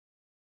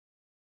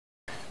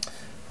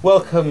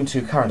Welcome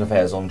to Current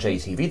Affairs on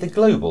JTV, the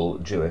global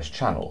Jewish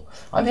channel.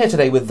 I'm here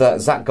today with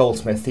Zach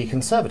Goldsmith, the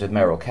Conservative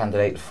mayoral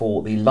candidate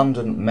for the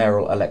London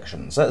mayoral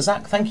elections.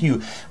 Zach, thank you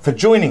for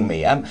joining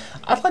me. I'd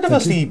like to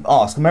firstly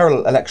ask, the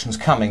mayoral elections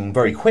coming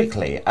very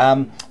quickly.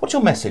 What's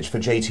your message for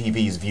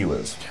JTV's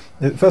viewers?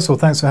 First of all,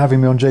 thanks for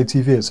having me on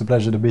JTV. It's a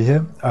pleasure to be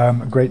here. A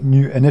great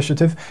new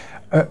initiative.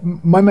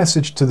 My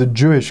message to the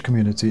Jewish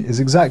community is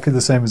exactly the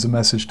same as a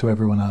message to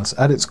everyone else.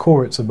 At its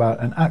core, it's about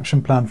an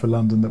action plan for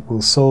London that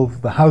will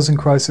solve the housing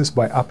crisis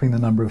by upping the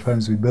number of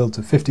homes we build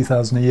to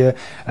 50,000 a year,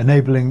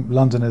 enabling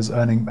Londoners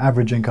earning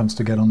average incomes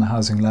to get on the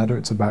housing ladder.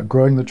 It's about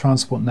growing the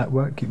transport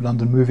network, keep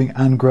London moving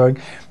and growing.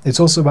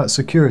 It's also about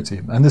security,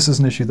 and this is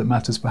an issue that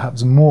matters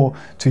perhaps more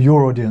to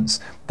your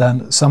audience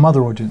than some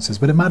other audiences,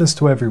 but it matters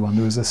to everyone.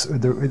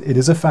 It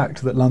is a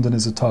fact that London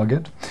is a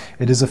target.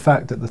 It is a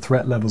fact that the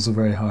threat levels are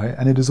very high,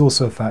 and it is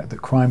also a fact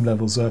that crime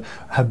levels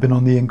have been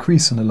on the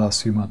increase in the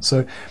last few months.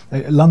 So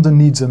London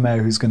needs a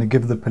mayor who's going to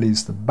give the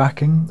police the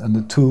backing and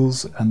the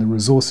tools and the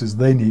resources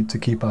they need to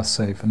keep us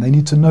safe. And they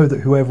need to know that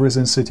whoever is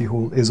in City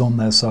Hall is on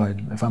their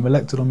side. If I'm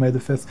elected on May the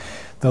 5th,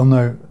 they'll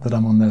know that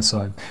I'm on their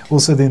side.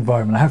 Also the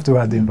environment. I have to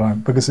add the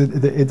environment because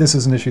this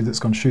is an issue that's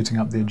gone shooting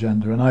up the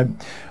agenda. And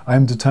I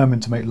am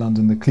determined to make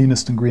London the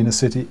cleanest and greenest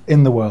city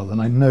in the world.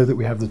 And I know that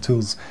we have the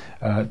tools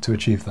to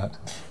achieve that.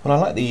 Well, I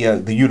like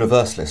the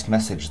universalist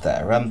message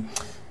there.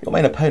 Your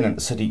main opponent,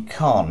 Sadiq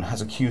Khan,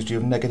 has accused you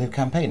of negative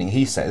campaigning.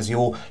 He says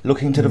you're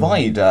looking to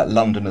divide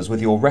Londoners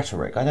with your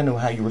rhetoric. I don't know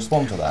how you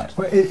respond to that.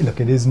 Well, look,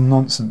 it is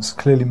nonsense.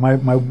 Clearly,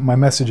 my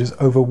message is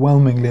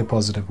overwhelmingly a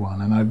positive one,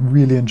 and I've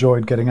really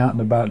enjoyed getting out and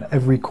about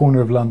every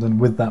corner of London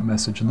with that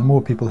message. And the more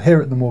people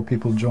hear it, the more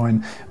people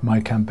join my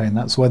campaign.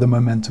 That's why the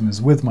momentum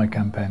is with my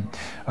campaign.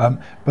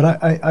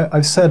 But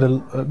I've said,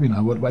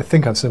 I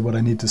think I've said what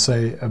I need to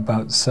say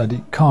about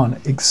Sadiq Khan,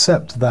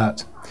 except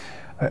that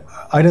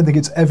I don't think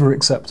it's ever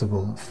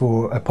acceptable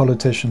for a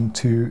politician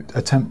to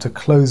attempt to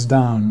close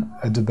down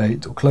a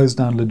debate or close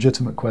down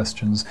legitimate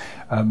questions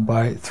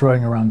by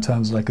throwing around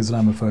terms like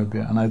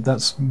Islamophobia. And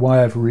that's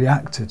why I've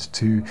reacted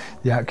to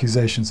the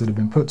accusations that have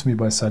been put to me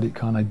by Sadiq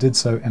Khan. I did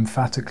so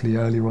emphatically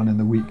earlier on in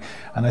the week,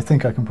 and I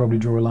think I can probably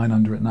draw a line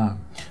under it now.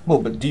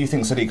 Well, but do you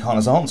think Sadiq Khan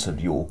has answered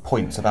your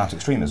points about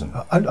extremism?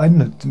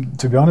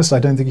 To be honest, I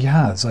don't think he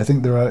has. I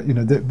think there are,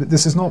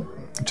 this is not,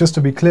 just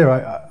to be clear,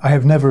 I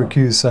have never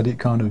accused Sadiq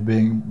Khan of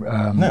being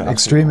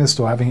extremist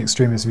or having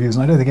extremist views,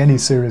 and I don't think any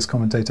serious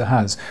commentator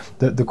has.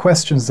 The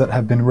questions that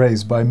have been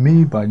raised by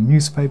me, by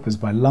newspapers,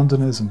 by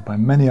Londoners and by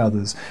many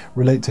others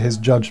relate to his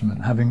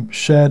judgment, having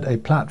shared a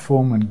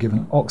platform and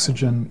given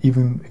oxygen,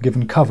 even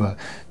given cover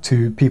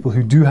to people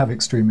who do have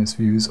extremist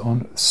views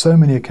on so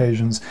many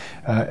occasions,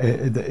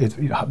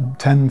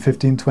 10,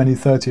 15, 20,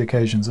 30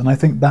 occasions. And I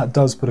think that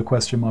does put a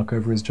question mark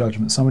over his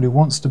judgment. Somebody who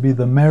wants to be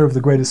the mayor of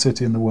the greatest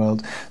city in the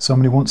world,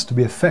 somebody who wants to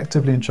be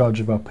effectively in charge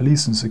of our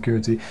police and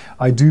security.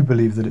 I do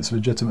believe that it's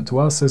legitimate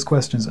to ask those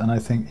questions, and I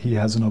think he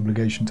has an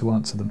obligation to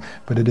answer them.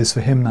 But it is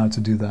for him now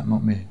to do that,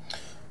 not me.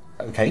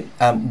 Okay.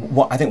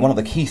 I think one of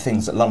the key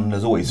things that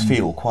Londoners always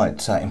feel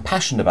quite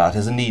impassioned about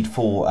is a need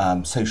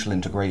for social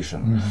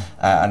integration,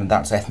 and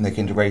that's ethnic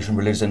integration,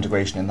 religious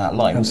integration in that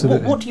line.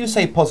 Absolutely. What do you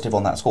say positive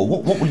on that score?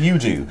 What will you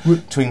do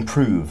to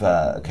improve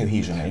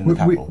cohesion in the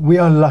capital? We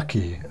are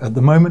lucky. At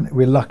the moment,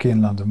 we're lucky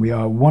in London. We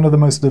are one of the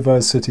most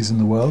diverse cities in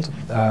the world.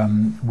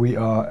 We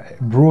are,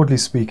 broadly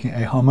speaking,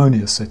 a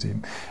harmonious city.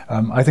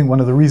 I think one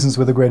of the reasons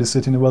we're the greatest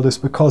city in the world is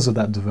because of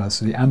that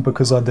diversity and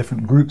because our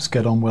different groups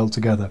get on well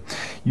together.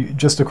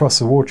 Just across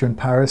the water in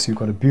Paris, you've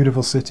got a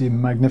beautiful city,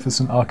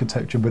 magnificent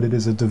architecture, but it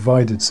is a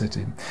divided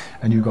city.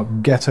 And you've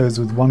got ghettos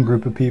with one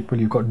group of people.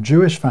 You've got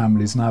Jewish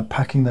families now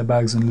packing their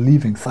bags and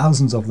leaving,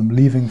 thousands of them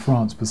leaving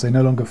France because they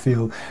no longer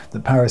feel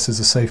that Paris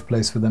is a safe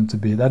place for them to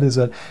be. That is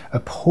an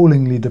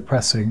appallingly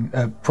depressing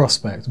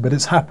prospect, but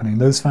it's happening.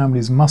 Those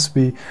families must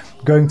be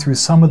going through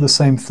some of the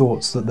same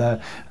thoughts that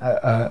their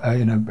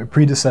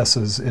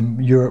predecessors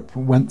in Europe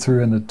went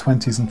through in the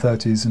 20s and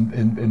 30s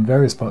in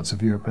various parts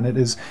of Europe, and it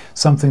is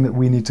something that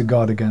we need to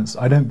guard against.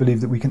 I don't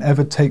believe that we can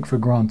ever take for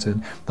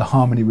granted the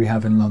harmony we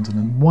have in London.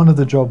 And one of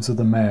the jobs of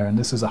the mayor, and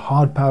this is a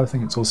hard power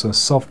thing, it's also a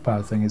soft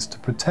power thing, is to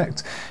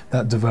protect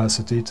that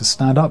diversity, to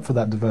stand up for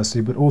that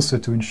diversity, but also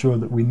to ensure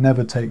that we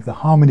never take the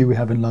harmony we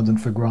have in London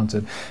for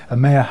granted. A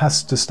mayor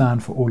has to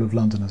stand for all of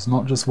Londoners,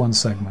 not just one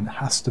segment. It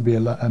has to be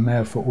a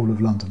mayor for all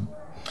of London.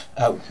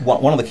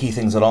 One of the key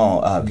things that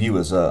our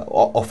viewers are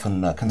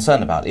often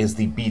concerned about is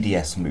the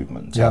BDS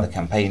movement, the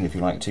campaign, if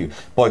you like, to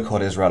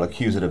boycott Israel,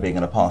 accuse it of being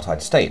an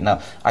apartheid state.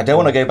 Now, I don't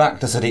want to go back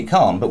to Sadiq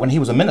Khan, but when he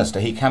was a minister,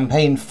 he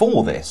campaigned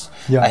for this.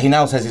 He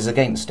now says he's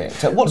against it.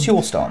 What's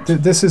your stance?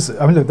 This is,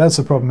 look, that's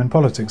the problem in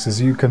politics,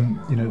 is you can,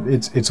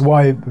 it's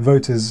why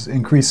voters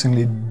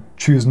increasingly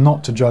choose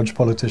not to judge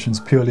politicians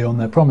purely on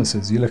their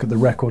promises. You look at the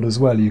record as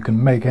well. You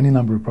can make any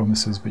number of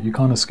promises, but you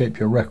can't escape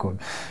your record.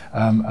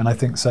 And I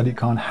think Sadiq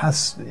Khan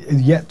has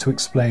yet to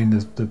explain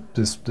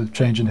the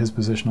change in his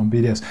position on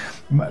BDS.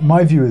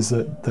 My view is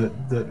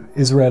that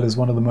Israel is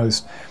one of the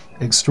most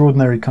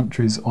extraordinary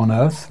countries on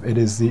earth. It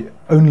is the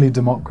only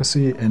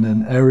democracy in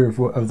an area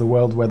of the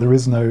world where there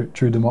is no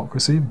true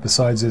democracy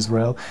besides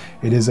Israel.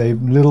 It is a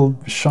little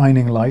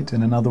shining light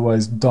in an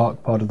otherwise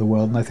dark part of the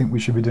world, and I think we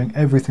should be doing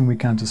everything we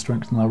can to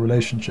strengthen our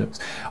relationships.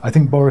 I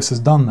think Boris has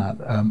done that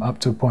up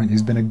to a point.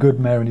 He's been a good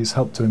mayor and he's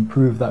helped to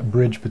improve that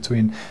bridge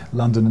between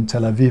London and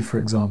Tel Aviv, for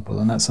example,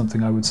 and that's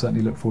something I would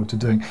certainly look forward to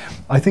doing.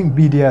 I think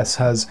BDS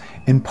has,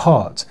 in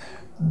part,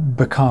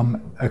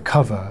 become a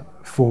cover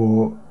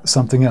for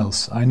something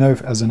else. I know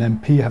as an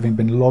MP, having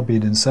been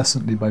lobbied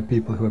incessantly by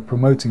people who are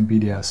promoting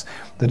BDS,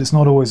 that it's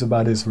not always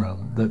about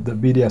Israel, that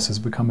BDS has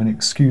become an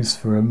excuse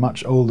for a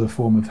much older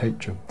form of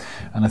hatred.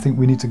 And I think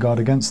we need to guard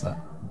against that.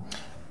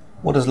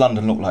 What does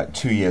London look like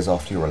 2 years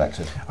after you're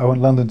elected? I want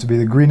London to be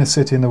the greenest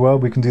city in the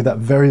world. We can do that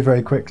very,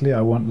 very quickly.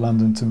 I want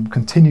London to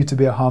continue to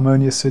be a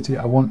harmonious city.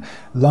 I want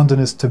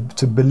Londoners to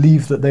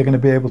believe that they're going to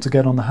be able to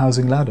get on the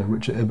housing ladder,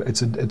 which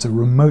it's a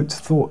remote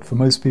thought for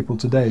most people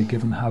today,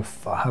 given how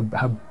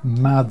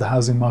mad the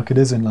housing market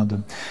is in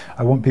London.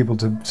 I want people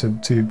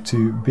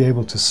to be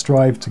able to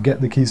strive to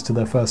get the keys to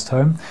their first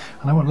home,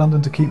 and I want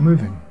London to keep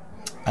moving.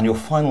 And your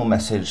final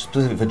message,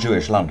 specifically for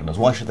Jewish Londoners,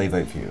 why should they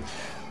vote for you?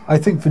 I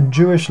think for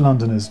Jewish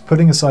Londoners,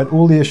 putting aside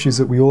all the issues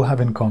that we all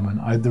have in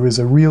common, there is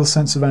a real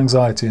sense of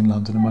anxiety in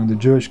London among the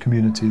Jewish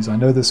communities. I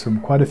know this from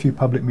quite a few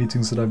public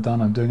meetings that I've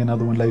done. I'm doing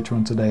another one later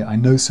on today. I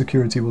know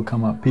security will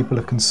come up. People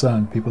are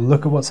concerned. People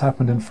look at what's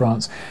happened in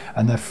France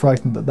and they're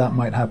frightened that that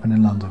might happen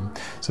in London.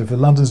 So for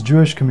London's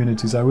Jewish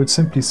communities, I would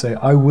simply say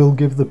I will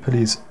give the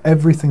police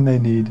everything they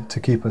need to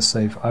keep us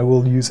safe. I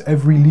will use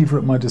every lever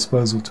at my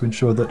disposal to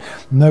ensure that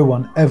no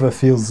one ever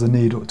feels the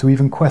need to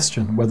even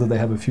question whether they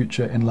have a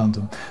future in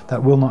London.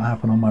 That will not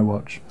happen on my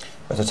watch.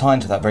 But to tie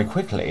into that very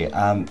quickly,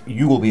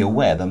 you will be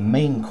aware the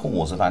main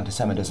cause of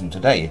anti-Semitism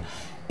today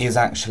is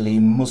actually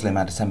Muslim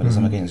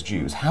anti-Semitism against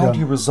Jews. How do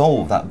you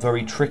resolve that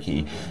very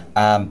tricky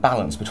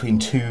balance between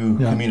two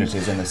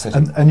communities in the city?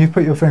 And you've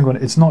put your finger on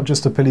it. It's not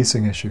just a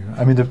policing issue.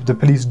 I mean, the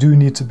police do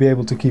need to be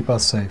able to keep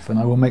us safe, and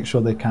I will make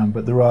sure they can.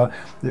 But there are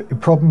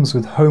problems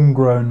with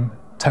homegrown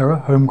terror,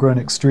 homegrown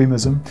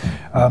extremism,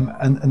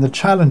 and the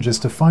challenge is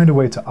to find a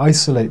way to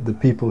isolate the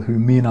people who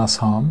mean us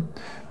harm,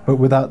 but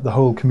without the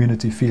whole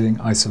community feeling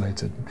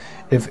isolated.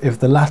 If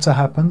the latter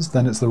happens,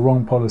 then it's the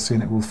wrong policy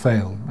and it will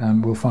fail,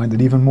 and we'll find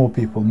that even more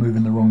people move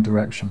in the wrong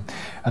direction.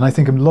 And I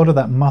think a lot of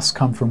that must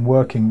come from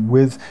working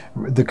with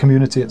the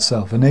community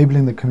itself,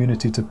 enabling the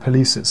community to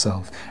police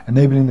itself,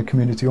 enabling the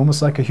community,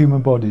 almost like a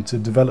human body, to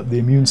develop the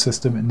immune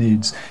system it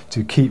needs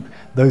to keep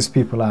those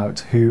people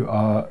out who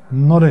are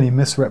not only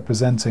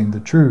misrepresenting the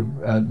true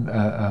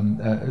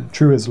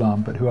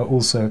Islam, but who are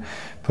also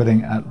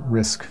putting at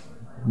risk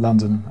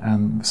London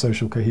and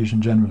social cohesion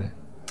generally.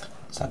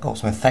 Zach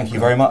Goldsmith, thank you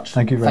very much.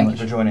 Thank you very much. Thank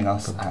you for joining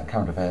us at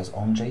Current Affairs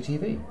on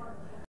JTV.